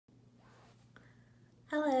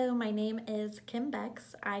Hello, my name is Kim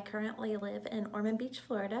Bex. I currently live in Ormond Beach,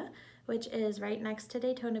 Florida, which is right next to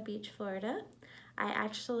Daytona Beach, Florida. I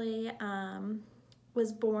actually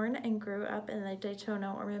was born and grew up in the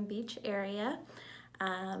Daytona Ormond Beach area.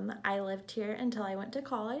 I lived here until I went to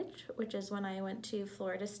college, which is when I went to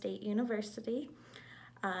Florida State University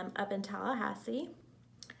up in Tallahassee.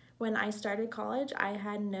 When I started college, I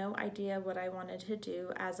had no idea what I wanted to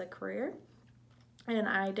do as a career. And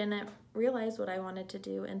I didn't realize what I wanted to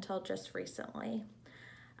do until just recently.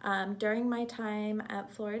 During my time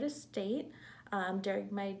at Florida State, during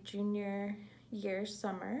my junior year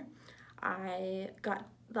summer, I got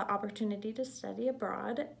the opportunity to study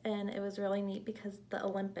abroad, and it was really neat because the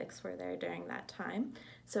Olympics were there during that time.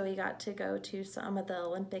 So we got to go to some of the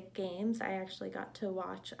Olympic games. I actually got to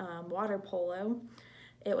watch water polo.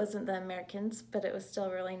 It wasn't the Americans, but it was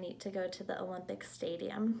still really neat to go to the Olympic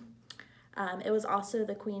Stadium. It was also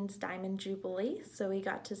the Queen's Diamond Jubilee, so we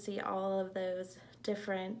got to see all of those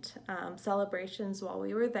different celebrations while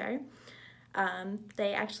we were there.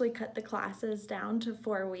 They actually cut the classes down to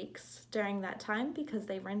 4 weeks during that time because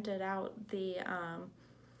they rented out the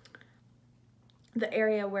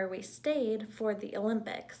area where we stayed for the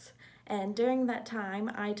Olympics. And during that time,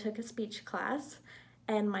 I took a speech class,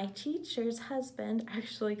 and my teacher's husband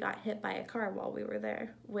actually got hit by a car while we were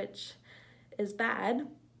there, which is bad.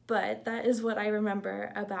 But that is what I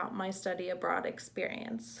remember about my study abroad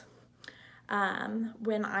experience.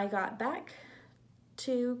 When I got back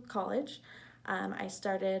to college, I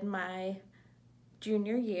started my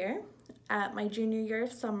junior year. At my junior year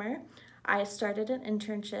of summer, I started an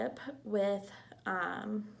internship with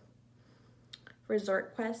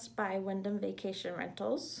Resort Quest by Wyndham Vacation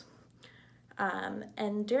Rentals.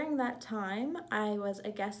 And during that time, I was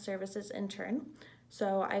a guest services intern.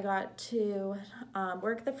 So I got to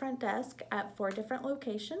work the front desk at 4 different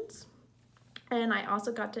locations, and I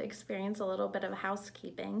also got to experience a little bit of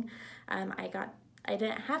housekeeping. I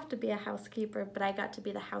didn't have to be a housekeeper, but I got to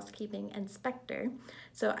be the housekeeping inspector.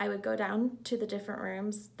 So I would go down to the different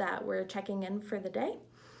rooms that were checking in for the day,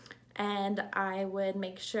 and I would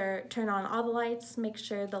turn on all the lights, make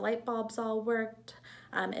sure the light bulbs all worked.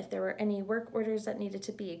 If there were any work orders that needed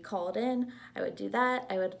to be called in, I would do that.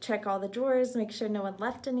 I would check all the drawers, make sure no one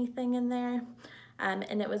left anything in there.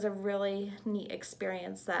 And it was a really neat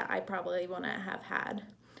experience that I probably wouldn't have had.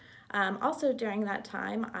 Also during that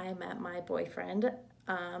time, I met my boyfriend,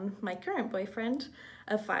 my current boyfriend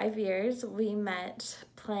of 5 years. We met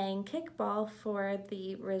playing kickball for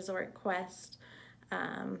the Resort Quest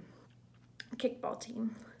kickball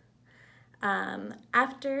team.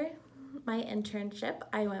 After my internship,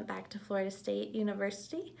 I went back to Florida State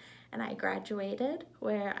University and I graduated,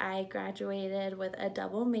 where I graduated with a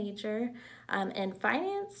double major in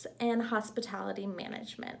finance and hospitality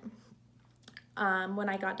management. When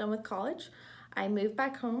I got done with college, I moved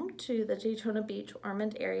back home to the Daytona Beach,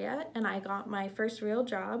 Ormond area, and I got my first real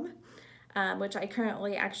job, which I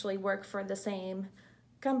currently actually work for the same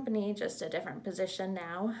company, just a different position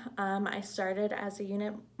now. I started as a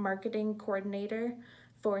unit marketing coordinator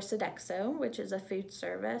for Sodexo, which is a food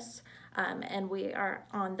service, and we are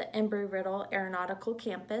on the Embry-Riddle Aeronautical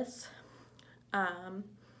Campus,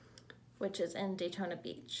 which is in Daytona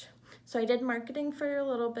Beach. So I did marketing for a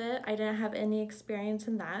little bit. I didn't have any experience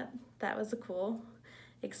in that. That was a cool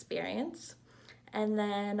experience. And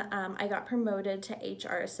then I got promoted to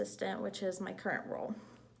HR assistant, which is my current role.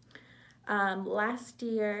 Last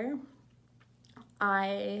year,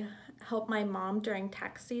 I helped my mom during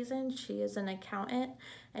tax season. She is an accountant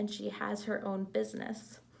and she has her own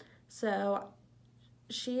business. So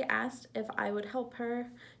she asked if I would help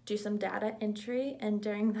her do some data entry, and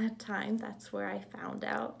during that time, that's where I found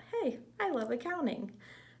out, hey, I love accounting.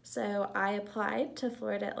 So I applied to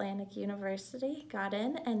Florida Atlantic University, got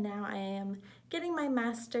in, and now I am getting my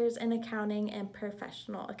master's in accounting and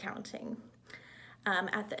professional accounting.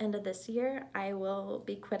 At the end of this year, I will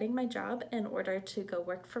be quitting my job in order to go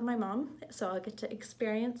work for my mom, so I'll get to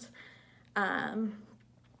experience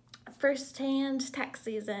firsthand tax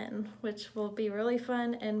season, which will be really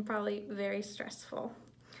fun and probably very stressful.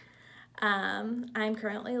 I'm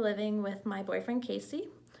currently living with my boyfriend Casey,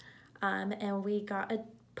 and we got a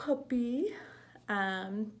puppy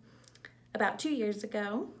about 2 years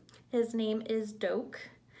ago. His name is Doak.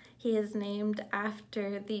 He is named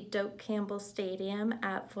after the Doak Campbell Stadium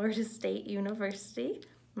at Florida State University,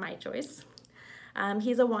 my choice.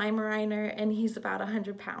 He's a Weimaraner and he's about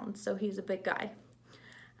 100 pounds, so he's a big guy.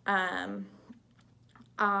 In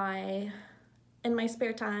my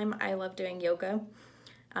spare time, I love doing yoga.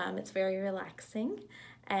 It's very relaxing,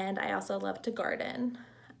 and I also love to garden.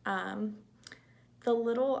 the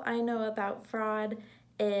little I know about fraud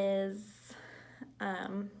is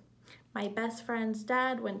my best friend's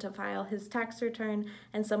dad went to file his tax return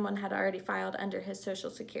and someone had already filed under his social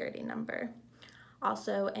security number.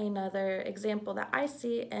 Also, another example that I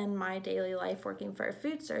see in my daily life working for a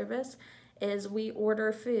food service is we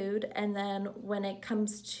order food, and then when it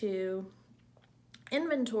comes to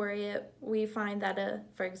inventory it, we find that,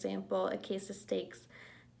 for example, a case of steaks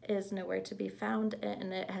is nowhere to be found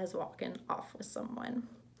and it has walked off with someone.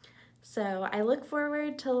 So I look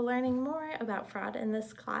forward to learning more about fraud in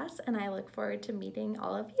this class, and I look forward to meeting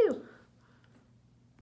all of you.